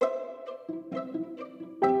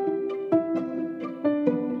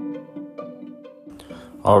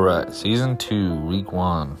Alright, Season 2, Week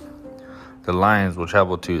 1. The Lions will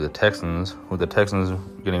travel to the Texans, with the Texans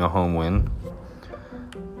getting a home win.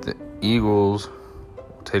 The Eagles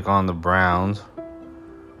will take on the Browns,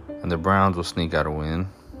 and the Browns will sneak out a win.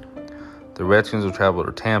 The Redskins will travel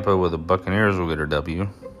to Tampa, where the Buccaneers will get a W.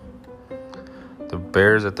 The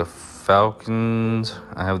Bears at the Falcons.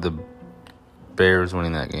 I have the Bears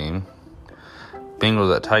winning that game.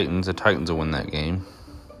 Bengals at Titans. The Titans will win that game.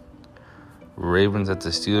 Ravens at the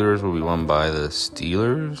Steelers will be won by the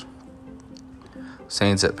Steelers.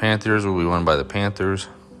 Saints at Panthers will be won by the Panthers.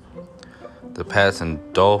 The Pats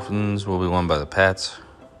and Dolphins will be won by the Pats.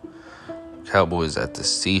 Cowboys at the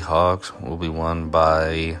Seahawks will be won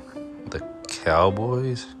by the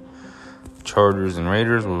Cowboys. Chargers and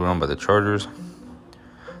Raiders will be won by the Chargers.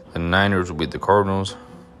 The Niners will beat the Cardinals.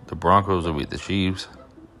 The Broncos will beat the Chiefs.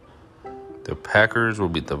 The Packers will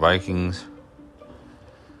beat the Vikings.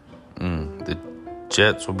 The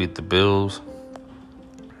Jets will beat the Bills.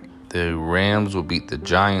 The Rams will beat the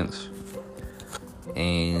Giants.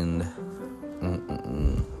 And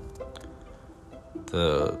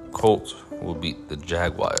the Colts will beat the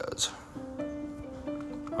Jaguars.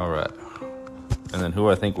 Alright. And then who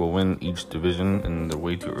I think will win each division in the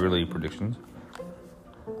way too early predictions.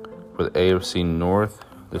 For the AFC North,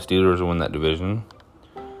 the Steelers will win that division.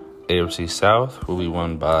 AFC South will be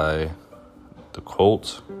won by the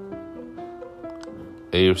Colts.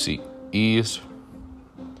 AFC East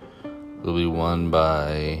will be won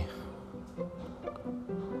by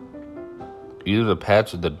either the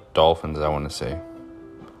Pats or the Dolphins, I want to say.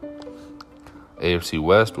 AFC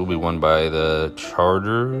West will be won by the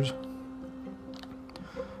Chargers.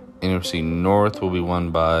 NFC North will be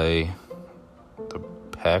won by the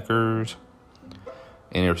Packers.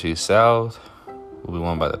 NFC South will be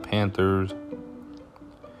won by the Panthers.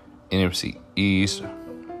 NFC East.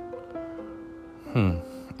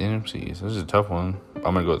 NFC East. This is a tough one.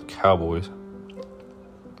 I'm going to go with the Cowboys.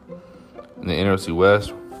 And the NFC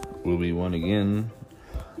West will be won again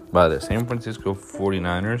by the San Francisco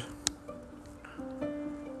 49ers.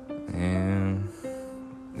 And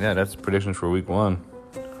yeah, that's predictions for week 1.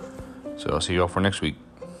 So I'll see y'all for next week.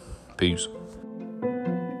 Peace.